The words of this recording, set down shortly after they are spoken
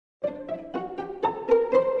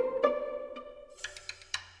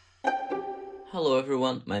Hello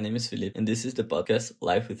everyone, my name is Felipe and this is the podcast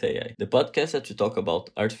Life with AI, the podcast that we talk about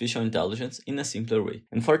artificial intelligence in a simpler way.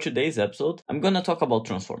 And for today's episode, I'm gonna talk about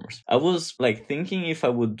transformers. I was thinking if I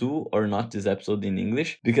would do or not this episode in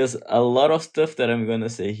English, because a lot of stuff that I'm gonna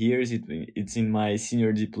say here it's in my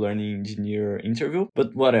senior deep learning engineer interview,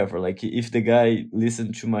 but whatever, if the guy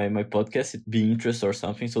listened to my podcast, it'd be interest or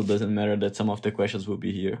something, so it doesn't matter that some of the questions will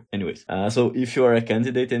be here. Anyways, so if you are a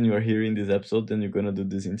candidate and you are hearing this episode, then you're gonna do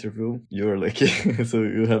this interview, you're lucky. So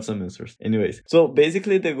you have some answers. Anyways, so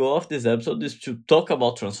basically the goal of this episode is to talk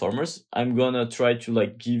about transformers. I'm gonna try to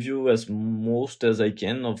give you as most as I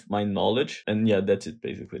can of my knowledge, and yeah, that's it,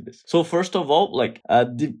 basically this. So first of all,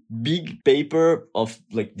 the big paper of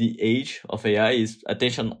the age of AI is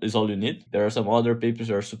attention is all you need. There are some other papers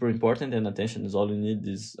that are super important, and attention is all you need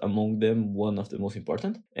is among them one of the most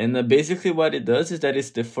important. And basically what it does is that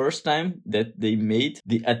it's the first time that they made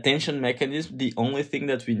the attention mechanism the only thing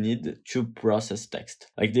that we need to process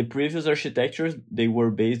text. Like the previous architectures, they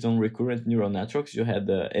were based on recurrent neural networks. You had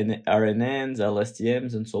the RNNs,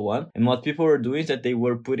 LSTMs, and so on. And what people were doing is that they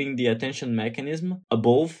were putting the attention mechanism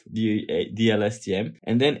above the LSTM.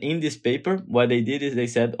 And then in this paper, what they did is they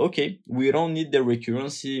said, okay, we don't need the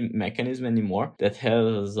recurrency mechanism anymore. That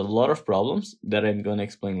has a lot of problems that I'm going to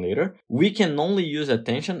explain later. We can only use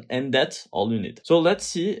attention, and that's all you need. So let's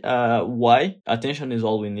see why attention is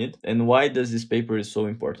all we need, and why does this paper is so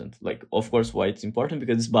important. Of course, why it's important,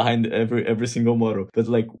 because it's behind every single model, but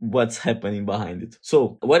what's happening behind it.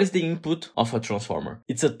 So what is the input of a transformer?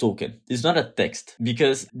 It's a token. It's not a text,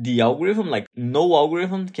 because the algorithm, no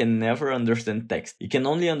algorithm can never understand text. It can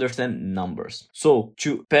only understand numbers. So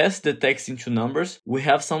to pass the text into numbers, we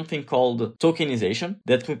have something called tokenization,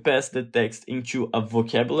 that we pass the text into a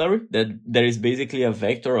vocabulary that there is basically a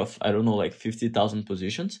vector of 50,000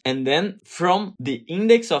 positions, and then from the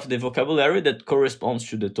index of the vocabulary that corresponds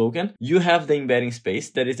to the token, you have the embedding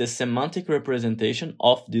space that is the semantic representation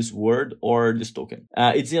of this word or this token.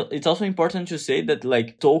 It's also important to say that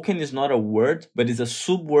token is not a word, but it's a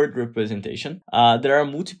subword representation. There are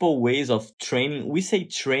multiple ways of training. We say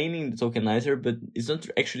training the tokenizer, but it's not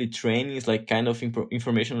actually training. It's kind of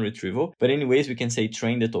information retrieval. But anyways, we can say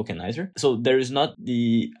train the tokenizer. So there is not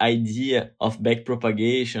the idea of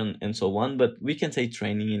backpropagation and so on, but we can say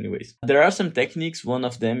training anyways. There are some techniques. One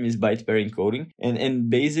of them is byte pair encoding, and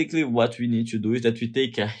basically what we need to do is that we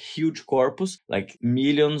take a huge corpus,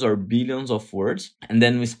 millions or billions of words, and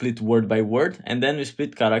then we split word by word, and then we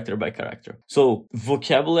split character by character. So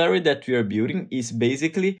vocabulary that we are building is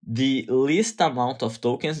basically the least amount of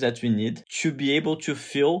tokens that we need to be able to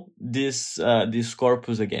fill this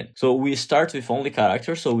corpus again. So we start with only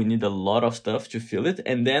characters, so we need a lot of stuff to fill it,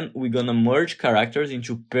 and then we're gonna merge characters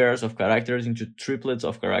into pairs of characters, into triplets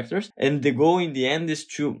of characters, and the goal in the end is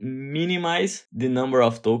to minimize the number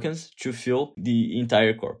of tokens to fill the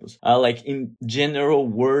entire corpus. In general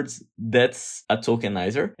words, that's a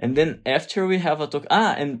tokenizer. And then after we have a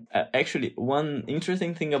token, actually one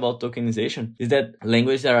interesting thing about tokenization is that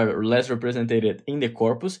languages that are less represented in the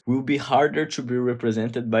corpus will be harder to be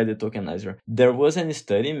represented by the tokenizer. There was a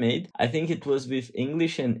study made, I think it was with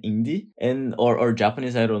English and Hindi or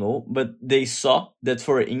Japanese, I don't know, but they saw that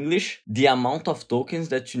for English, the amount of tokens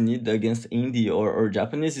that you need against Hindi or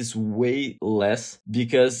Japanese is way less,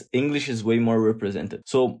 because English is way more represented.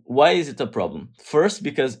 So why is it a problem? First,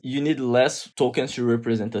 because you need less tokens to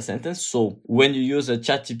represent a sentence. So when you use a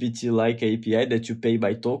ChatGPT-like API that you pay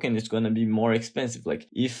by token, it's going to be more expensive.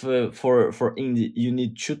 If for Hindi, you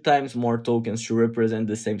need 2 times more tokens to represent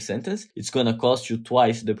the same sentence, it's going to cost you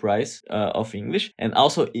twice the price of English. And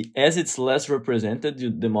also, as it's less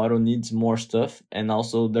represented, the model needs more stuff. And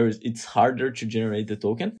also it's harder to generate the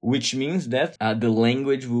token, which means that the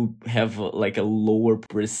language will have a lower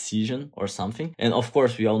precision or something. And of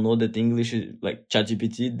course, we all know that English is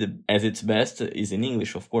ChatGPT, as its best is in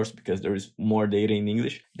English, of course, because there is more data in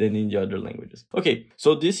English than in the other languages. Okay,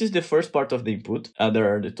 so this is the first part of the input.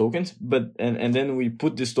 There are the tokens, but and then we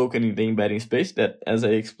put this token in the embedding space that, as I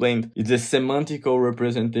explained, it's a semantical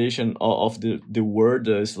representation of the word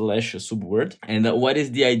slash subword. And what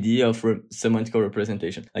is the idea of semantical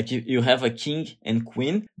representation? You have a king and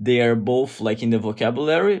queen. They are both in the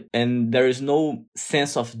vocabulary, and there is no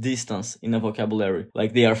sense of distance in a vocabulary.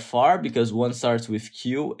 They are far because one starts with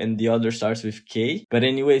Q and the other starts with K. But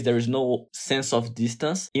anyways, there is no sense of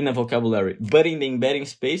distance in a vocabulary. But in the embedding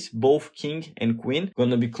space, both king and queen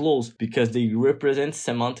gonna be close because they represent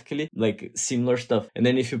semantically similar stuff. And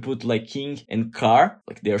then if you put king and car,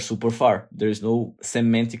 they are super far. There is no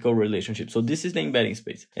semantical relationship. So this is the embedding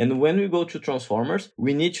space. And when we go to transformers,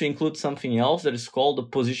 we need to include something else that is called the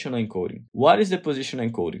positional encoding. What is the positional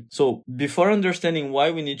encoding? So before understanding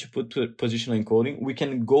why we need to put positional encoding, we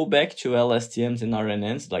can go back to LSTMs and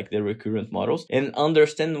RNNs, like the recurrent models, and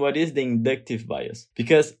understand what is the inductive bias.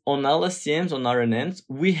 Because on LSTMs, on RNNs,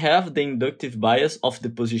 we have the inductive bias of the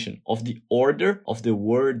position, of the order of the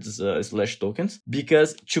words slash tokens,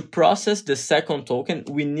 because to process the second token,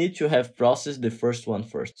 we need to have processed the first one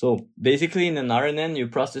first. So basically in an RNN, you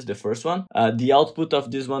process the first one, the output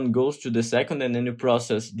of this one goes to the second, and then you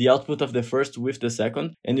process the output of the first with the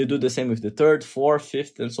second, and you do the same with the third, fourth,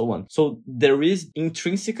 fifth, and so on. So there is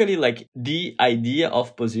intrinsically like the idea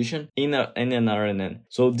of position in an RNN.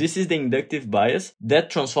 So this is the inductive bias that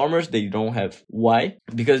transformers, they don't have. Why?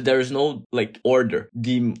 Because there is no like order.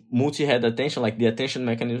 The multi-head attention, like the attention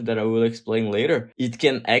mechanism that I will explain later, it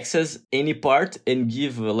can access any part and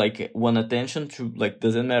give like one attention to, like,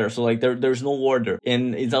 doesn't matter. So like there's no order.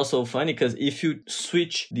 And it's also funny because if you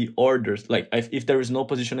switch the orders, like if there is no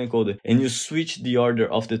position encoded and you switch the order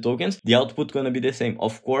of the tokens, the output gonna be the same.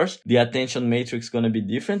 Of course, the attention matrix gonna be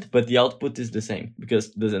different, but the output is the same because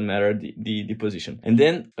it doesn't matter the position. And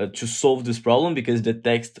then to solve this problem, because the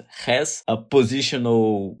text has a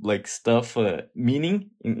positional like stuff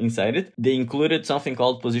meaning inside it, they included something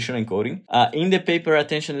called position encoding. In the paper,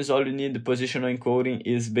 attention is all you need. The positional encoding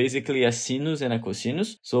is basically a sinus and a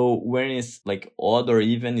cosinus. So when it's like odd or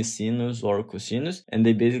even is sinus or cosinus, and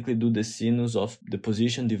they basically do the sinus of the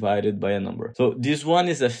position divided by a number. So this one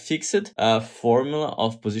is a fixed formula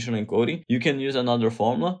of position encoding. You can use another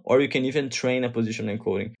formula, or you can even train a position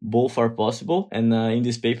encoding. Both are possible, and in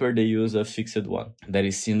this paper they use a fixed one that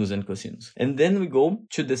is sinus and cosinus. And then we go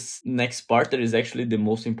to this next part that is actually the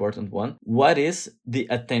most important one. What is the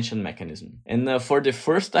attention mechanism? And for the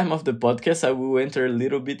first time of the podcast, I will enter a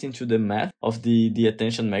little bit into the math of the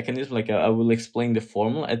attention mechanism. Like I will explain the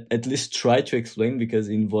formula, at least try to explain, because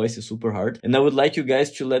in voice is super hard. And I would like you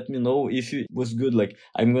guys to let me know if it was good. Like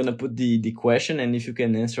I'm gonna put the question, and if you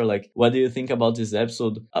can answer like, what do you think about this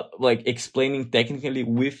episode? Like explaining technically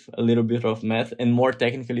with a little bit of math, and more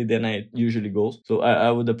technically than I usually go. So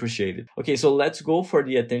I would appreciate it. Okay, so let's go for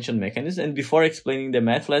the attention mechanism. And before explaining the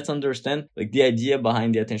math, let's understand like the idea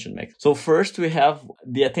behind the attention mechanism. So first we have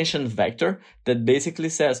the attention vector that basically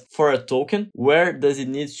says for a token, where does it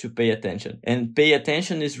need to pay attention? And pay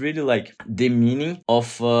attention is really like the meaning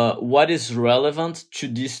of what is relevant to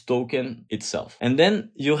this token itself. And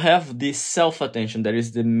then you have the self-attention, that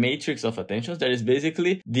is the matrix of attentions, that is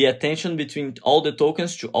basically the attention between all the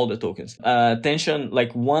tokens to all the tokens. Attention,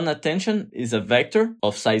 like one attention is a vector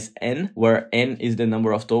of size n, where n is the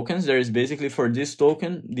number of tokens. There is basically for this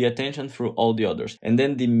token the attention through all the others. And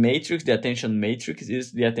then the matrix, the attention matrix,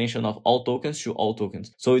 is the attention of all tokens to all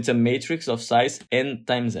tokens. So it's a matrix of size n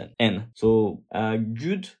times n. So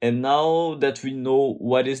good. And now that we know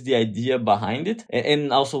what is the idea behind it,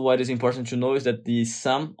 and also what is important to know is that the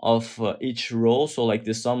sum of each row, so like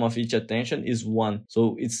the sum of each attention, is 1.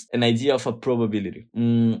 So it's an idea of a probability.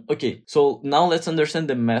 Okay, so now let's understand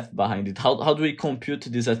the math behind it. How do we compute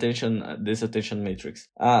this attention matrix?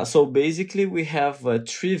 So basically we have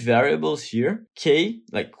 3 variables here: k,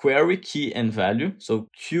 like query, key, and value. So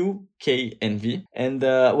q, k, and v. And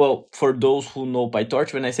well, for those who know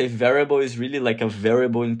PyTorch, when I say variable, is really like a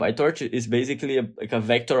variable in PyTorch. It's basically like a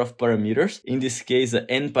vector of parameters. In this case,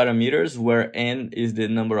 n parameters, where n is the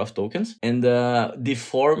number of tokens. And the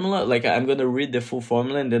formula, like I'm going to read the full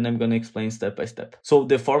formula and then I'm going to explain step by step. So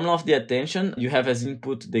the formula of the attention, you have as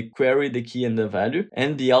input the query, the key, and the value.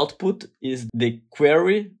 And the output is the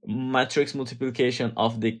query matrix multiplication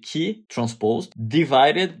of the key transposed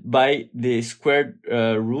divided by the squared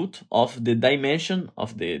root of the dimension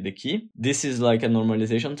of the key. This is like a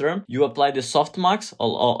normalization term. You apply the softmax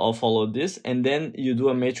of all of this, and then you do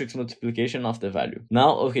a matrix multiplication of the value.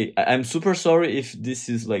 Now, okay, I'm super sorry if this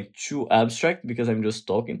is like too abstract because I'm just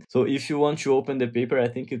talking. So if you want to open the paper, I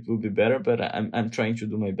think it will be better, but I'm trying to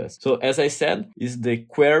do my best. So as I said, is the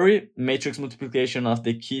query matrix multiplication of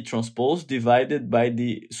the key transpose divided by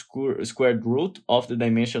the squared root of the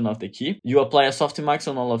dimension of the key. You apply a softmax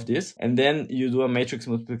on all of this, and then you do a matrix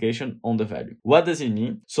multiplication on the value. What does it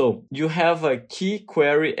mean? So you have a key,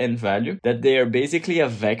 query, and value that they are basically a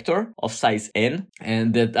vector of size n,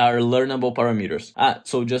 and that are learnable parameters.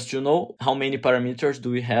 So just to know how many parameters do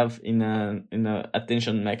we have in a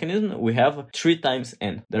attention mechanism, we have 3 times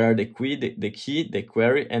n. There are the key, the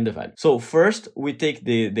query, and the value. So first we take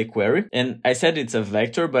the query, and I said it's a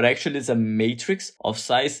vector, but actually it's a matrix of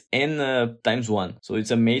size n times 1. So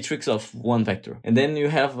it's a matrix of one vector. And then you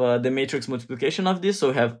have the matrix multiplication of this. So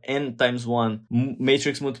we have n times 1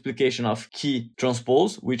 matrix multiplication of key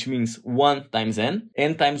transpose, which means 1 times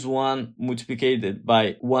n times 1 multiplied by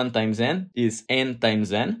 1 times n is n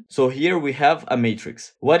times n. So here we have a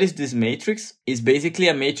matrix. What is this matrix? It's basically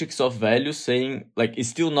a matrix of values saying, like, it's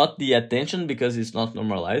still not the attention because it's not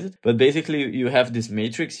normalized, but basically you have this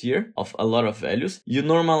matrix here of a lot of values. You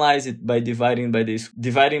normalize it by dividing by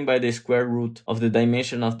the square root of the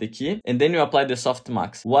dimension of the key, and then you apply the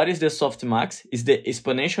softmax. What is the softmax? Is the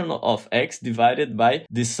exponential of x divided by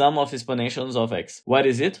the sum of exponentials of x. What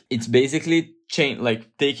is it? It's basically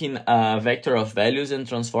taking a vector of values and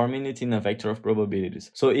transforming it in a vector of probabilities.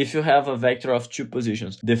 So if you have a vector of 2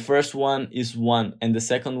 positions, the first one is 1 and the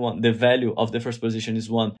second one, the value of the first position is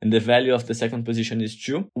 1 and the value of the second position is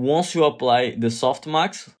 2. Once you apply the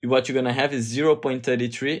softmax, what you're gonna have is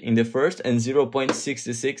 0.33 in the first and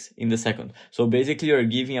 0.66 in the second. So basically you're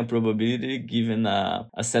giving a probability given a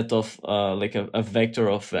set of a vector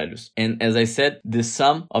of values. And as I said, the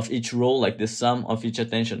sum of each row, like the sum of each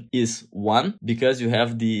attention, is 1, because you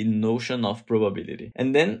have the notion of probability.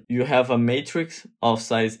 And then you have a matrix of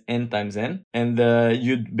size n times n, and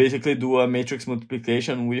you basically do a matrix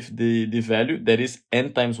multiplication with the value that is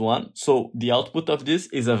n times 1. So the output of this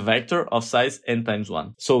is a vector of size n times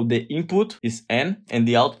 1. So the input is n and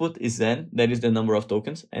the output is n, that is the number of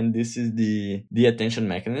tokens, and this is the attention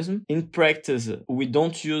mechanism. In practice, we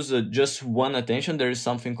don't use just one attention. There is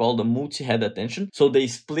something called a multi-head attention. So they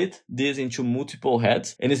split this into multiple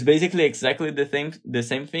heads, and it's basically exactly the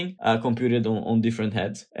same thing computed on different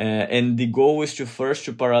heads. And the goal is to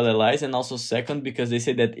parallelize, and also second, because they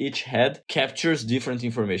say that each head captures different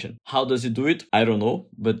information. How does it do it? I don't know,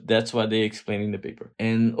 but that's what they explain in the paper.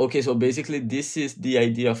 And okay, so basically this is the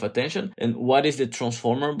idea of attention. And what is the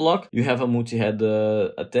transformer block? You have a multi-head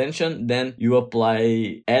attention, then you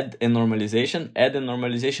apply add and normalization. Add and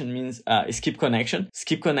normalization means skip connection.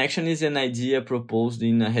 Skip connection is an idea proposed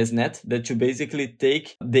in HasNet that you basically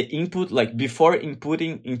take the input, like before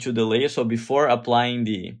inputting into the layer, so before applying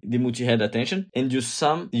the multi-head attention, and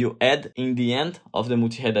you add in the end of the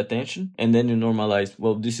multi-head attention, and then you normalize.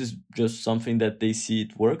 Well, this is just something that they see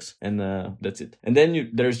it works, and that's it. And then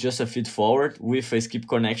there's just a feed forward with a skip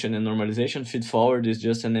connection and normalization. Feed forward is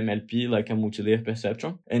just an MLP, like a multi-layer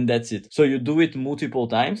perceptron, and that's it. So you do it multiple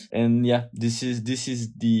times, and yeah, this is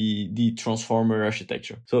the transformer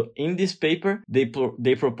architecture. So in this paper, they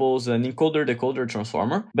propose an encoder-decoder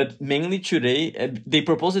transformer, but mainly today they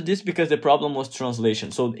proposed this because the problem was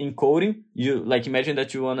translation. So encoding, you like imagine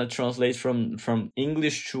that you want to translate from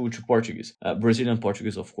English to Portuguese, Brazilian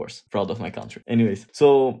Portuguese, of course, proud of my country. Anyways,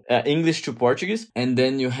 so English to Portuguese, and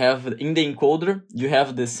then you have in the encoder you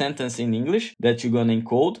have the sentence in English that you're gonna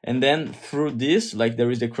encode, and then through this, like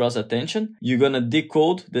there is the cross attention, you're gonna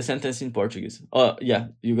decode the sentence in Portuguese.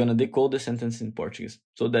 You're gonna decode the sentence in Portuguese.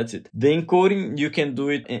 So that's it. The encoding, you can do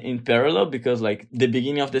it in parallel, because like the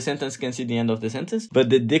beginning of the sentence can see the end of the sentence, but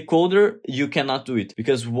the decoder, you cannot do it,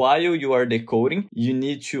 because while you are decoding, you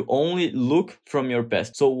need to only look from your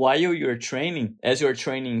past. So while you're training, as you're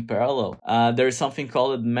training in parallel, there is something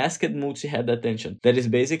called masked multi-head attention. That is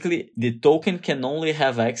basically the token can only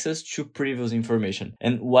have access to previous information.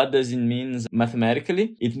 And what does it mean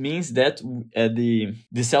mathematically? It means that the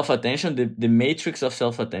self-attention, the matrix of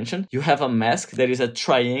self-attention, you have a mask that is a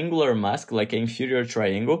triangular mask, like an inferior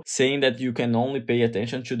triangle, saying that you can only pay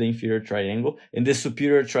attention to the inferior triangle, and the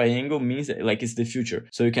superior triangle means that, like, it's the future.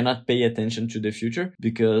 So you cannot pay attention to the future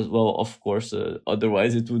because, well, of course,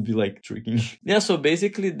 otherwise it would be like tricking. Yeah, so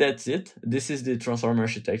basically that's it. This is the transformer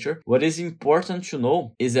architecture. What is important to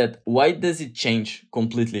know is that why does it change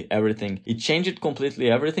completely everything? It changed completely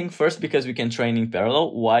everything. First, because we can train in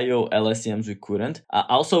parallel, while LSTMs we couldn't.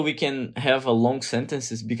 Also, we can have a long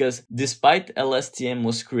sentences, because despite LSTM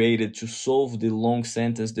was created to solve the long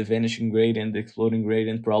sentence, the vanishing gradient, the exploding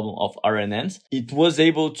gradient problem of RNNs, it was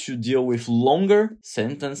able to deal with longer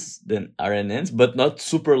sentence than RNNs, but not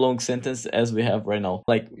super long sentence as we have right now.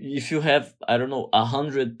 Like if you have, I don't know,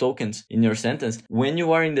 100 tokens in your sentence, when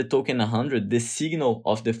you are in the token 100, the signal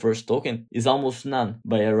of the first token is almost none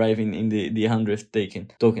by arriving in the 100th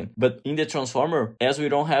token. But in the transformer, as we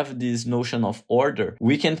don't have this notion of order,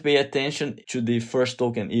 we can pay attention to the first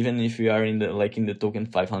token, even if we are in the token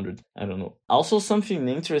 500. I don't know. Also, something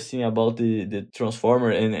interesting about the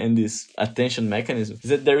transformer and this attention mechanism is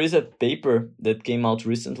that there is a paper that came out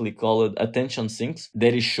recently called Attention Sinks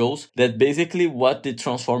that it shows that basically what the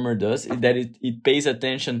transformer does is that it pays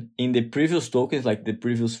attention in the previous tokens, like the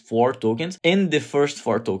previous 4 tokens and the first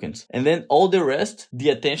 4 tokens. And then all the rest, the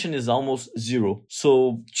attention is almost zero.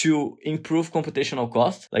 So to improve computational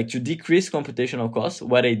cost, like to decrease computational cost,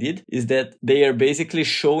 what I did is that they are basically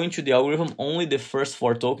showing to the algorithm only the first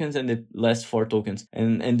 4 tokens and the last 4 tokens.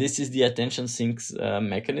 And this is the attention sinks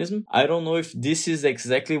mechanism. I don't know if this is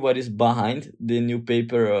exactly what is behind the new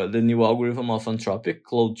paper, the new algorithm of Anthropic,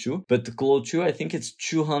 Claude 2. But Claude 2, I think it's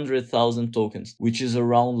 200,000 tokens, which is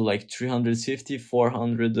around like 350,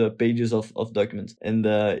 400 pages of documents. And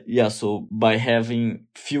yeah, so by having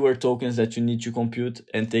fewer tokens that you need to compute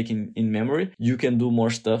and take in memory, you can do more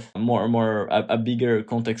stuff, a bigger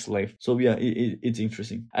context length. So yeah, it's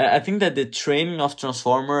interesting. I think that the training of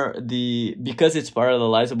transformer, because it's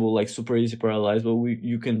parallelizable, like super easy parallelizable,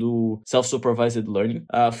 you can do self-supervised learning.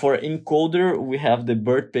 For encoder, we have the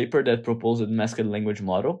BERT paper that proposed a masked language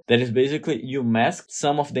model. That is basically you mask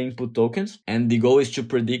some of the input tokens, and the goal is to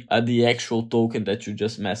predict the actual token that you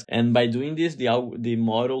just masked. And by doing this, the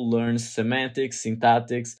model learns semantics,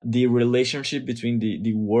 syntactics, the relationship between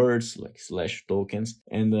the words like / tokens,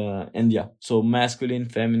 and yeah, so masculine,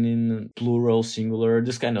 feminine, plural, singular,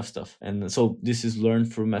 this kind of stuff. And so this is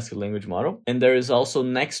learned through masked language model. And there is also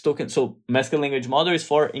next token. So masked language model is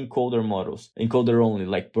for encoder models, encoder only,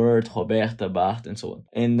 like BERT, Roberta, BART, and so on.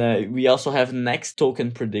 And we also have next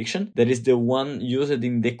token prediction, that is the one used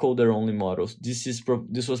in decoder only models.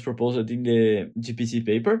 This was proposed in the GPT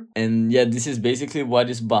paper. And yeah, this is basically what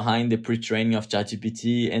is behind the pre-training of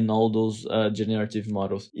ChatGPT and all those generative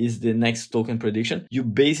models, is the next token prediction. You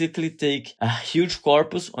basically take a huge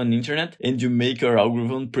corpus on the internet and you make your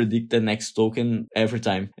algorithm predict the next token every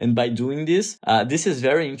time. And by doing this, this is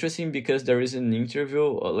very interesting because there is an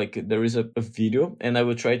interview, there is a video, and I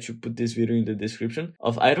will try to put this video in the description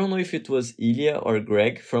of, I don't know if it was Ilya or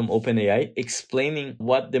Greg from OpenAI, explaining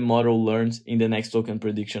what the model learns in the next token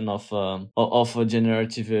prediction of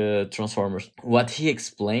generative transformers. What he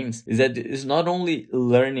explains is that it's not only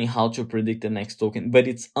learning how to predict the next token, but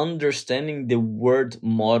it's understanding the word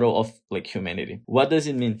model of like humanity. What does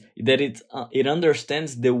it mean? That it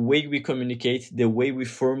understands the way we communicate, the way we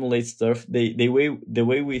formulate stuff, the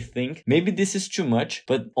way we think. Maybe this is too much,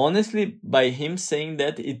 but honestly, by him saying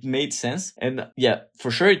that, it made sense. And yeah,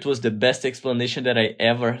 for sure, it was the best explanation that I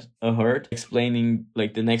ever heard, explaining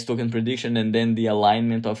like the next token prediction and then the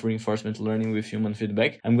alignment of reinforcement learning with human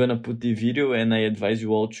feedback. I'm gonna put the video and I advise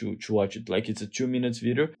you all to watch it. Like, it's a 2 minutes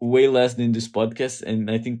video, way less than this podcast, and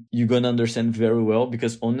I think you're gonna understand very well,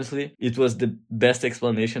 because honestly, it was the best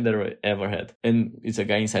explanation that I ever had. And it's a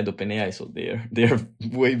guy inside OpenAI, so they're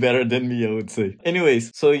way better than me, I would say.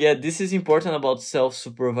 Anyways, so yeah, this is important about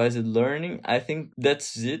self-supervised learning. I think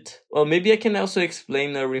that's it. Well, maybe I can also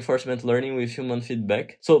explain reinforcement learning with human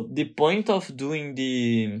feedback. So the point of doing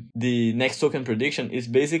the next token prediction is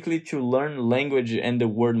basically to learn language and the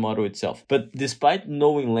word model itself. But despite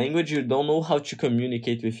knowing language, you don't know how to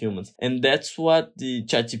communicate with humans. And that's what the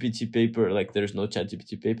ChatGPT paper, like there's no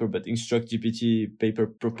ChatGPT paper, but InstructGPT paper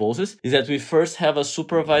proposes, is that we first have a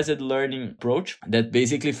supervised learning approach that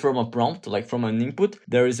basically from a prompt, like from an input,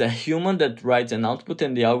 there is a human that writes an output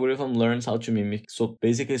and the algorithm learns how to mimic. So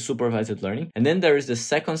basically supervised learning. And then there is the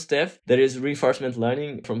second step that is reinforcement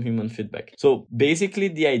learning from human feedback. So basically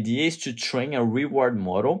the idea is to train a reward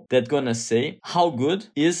model that's gonna say how good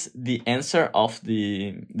is the answer of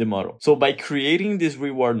the model. So by creating this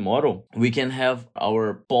reward model, we can have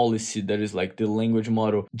our policy, that is like the language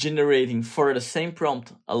model, generating for the same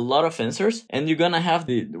prompt a lot of answers, and you're gonna have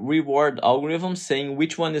the reward algorithm saying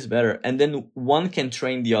which one is better, and then one can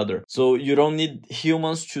train the other. So you don't need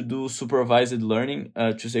humans to do supervised learning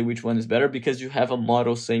to say which one is better, because you have a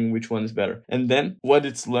model saying which one is better. And then what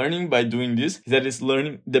it's learning by doing this is that it's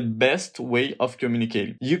learning the best way of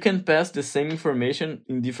communicating. You can pass the same information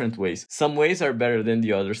in different ways. Some ways are better than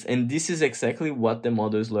the others, and this is exactly what the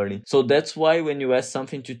model is learning. So that's why when you ask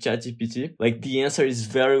something to ChatGPT, like the answer is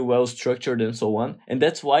very well structured and so on. And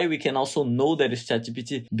that's why we can also know that it's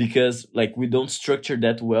ChatGPT, because like we don't structure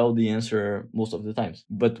that well the answer most of the times,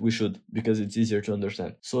 but we should, because it's easier to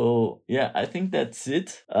understand. So yeah, I think that's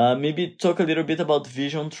it. Maybe talk a little bit about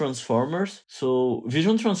vision transformers. So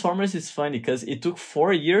vision transformers is funny because it took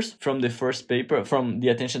 4 years from the first paper, from the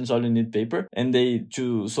Attention is All You Need paper, and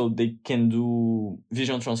so they can do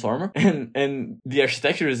vision transformer, and the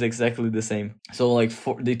architecture is exactly the same. So like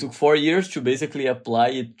they took 4 years to basically apply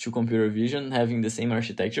it to computer vision, having the same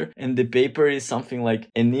architecture. And the paper is something like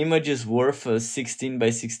an image is worth 16 by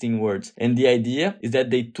 16 words. And the idea is that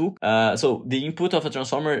they took, so the input of a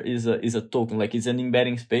transformer is a token, like it's an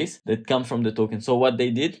embedding space that comes from the token. So what they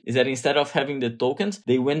did is that instead of having the tokens,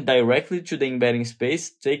 they went directly to the embedding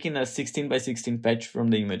space, taking a 16 by 16 patch from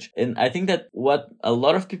the image. And I think that what a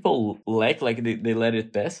lot of people lack, like they let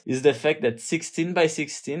it pass, is the fact that 16 by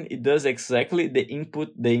 16, it does exactly the input,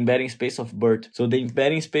 the embedding space of BERT. So the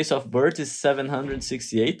embedding space of BERT is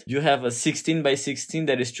 768. You have a 16 by 16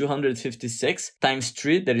 that is 256 times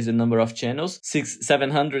 3, that is the number of channels,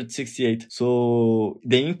 768. So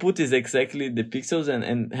the input is exactly the pixels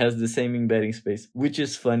and has the same embedding space, which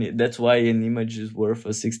is funny. That's why an image is worth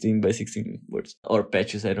a 16 by 16 words or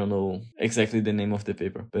patches. I don't know exactly the name of the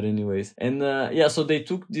paper, but anyways. And yeah, so they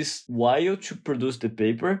took this while to produce the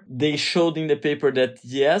paper. They showed in the paper that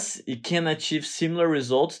yes, it can achieve similar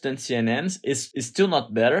results than CNNs. It's still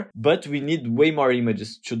not better, but we need way more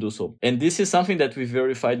images to do so. And this is something that we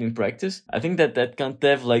verified in practice. I think that can't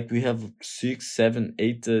have, like, we have 6, 7,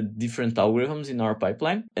 8 different algorithms in our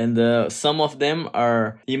pipeline, and some of them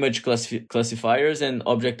are image classifiers and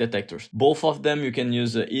object detectors. Both of them you can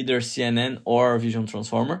use either CNN or Vision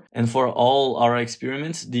Transformer. And for all our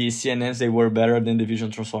experiments, the CNNs, they were better than the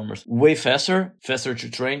Vision Transformers. Way faster to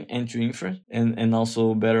train and to infer, and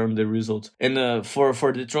also better on the results. And for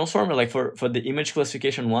the transformer, like for the image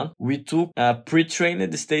classification one, we took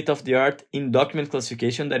pre-trained state-of-the-art in document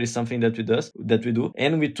classification. That is something that we do.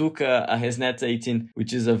 And we took a HasNet 18,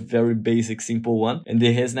 which is a very basic, simple one. And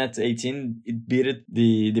the HasNet 18, it beat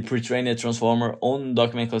the pre-trained transformer on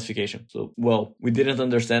document classification. So, well, we didn't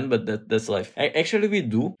understand, but that's life. Actually, we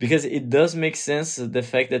do, because it does make sense, the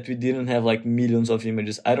fact that we didn't have like millions of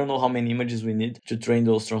images. I don't know how many images we need to train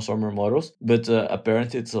those transformer models, but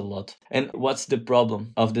apparently it's a lot. And what's the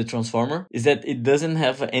problem of the transformer is that it doesn't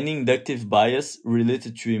have any inductive bias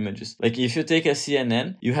related to images. Like if you take a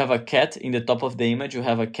CNN, you have a cat in the top of the image, you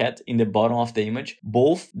have a cat in the bottom of the image.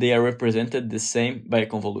 Both, they are represented the same by a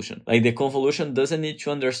convolution. Like the convolution doesn't need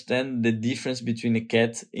to understand the difference between a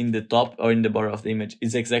cat in the top or in the bottom of the image.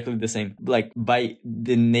 It's exactly the same, like by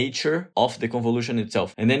the nature of the convolution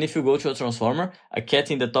itself. And then if you go to a transformer, a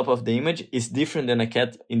cat in the top of the image is different than a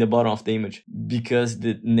cat in the bottom of the image because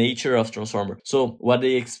the nature of transformer. So what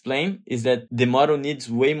they explain is that the model needs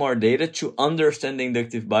way more data to understand the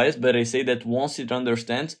inductive bias, but I say that once it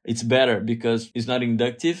understands, it's better because it's not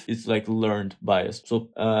inductive, it's like learned bias. So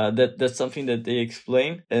that's something that they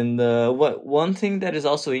explain. And one thing that is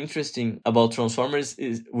also interesting about transformers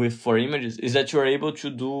is for images is that you are able to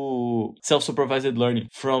do self-supervised learning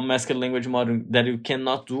from masked language modeling that you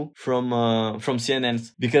cannot do from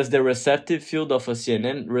CNNs, because the receptive field of a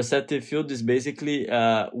CNN, receptive field is basically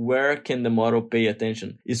where can the model pay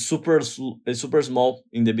attention. It's super small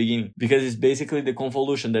in the beginning because it's basically the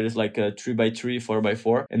convolution that is like a 3x3,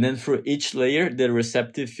 4x4, and then through each layer the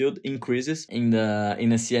receptive field increases in a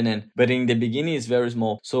CNN, but in the beginning it's very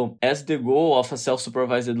small. So as the goal of a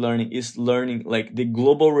self-supervised learning is learning like the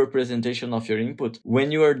global representation of your input,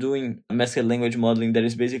 when you are doing masked language modeling that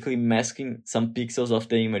is basically masking some pixels of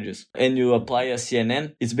the images and you apply a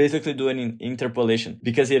CNN, it's basically doing an interpolation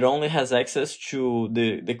because it only has access to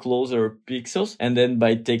the closer pixels, and then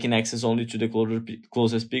by taking access only to the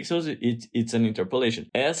closest pixels, it's an interpolation.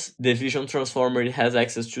 As the Vision Transformer, it has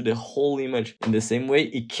access to the whole image. In the same way,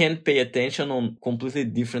 it can't pay attention on completely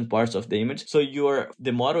different parts of the image. So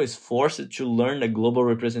the model is forced to learn the global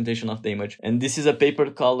representation of the image. And this is a paper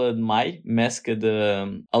called Masked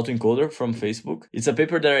Autoencoder from Facebook. It's a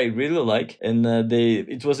paper that I really like, and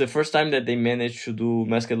it was the first time that they managed to do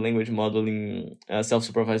masked language modeling,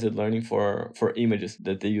 self-supervised learning for images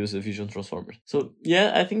that they use the Vision Transformers. So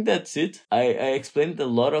yeah, I think that's it. I explained a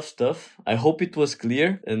lot of stuff. I hope it was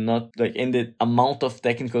clear and not like, and the amount of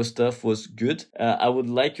technical stuff was good. I would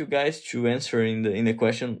like you guys to answer in the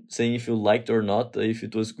question saying if you liked or not, if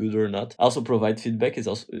it was good or not. Also provide feedback is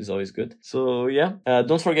always good. So yeah,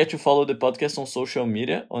 don't forget to follow the podcast on social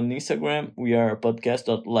media. On Instagram, we are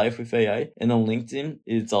podcast.lifewithai, and on LinkedIn,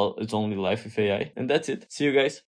 it's only Life with AI. And that's it. See you guys.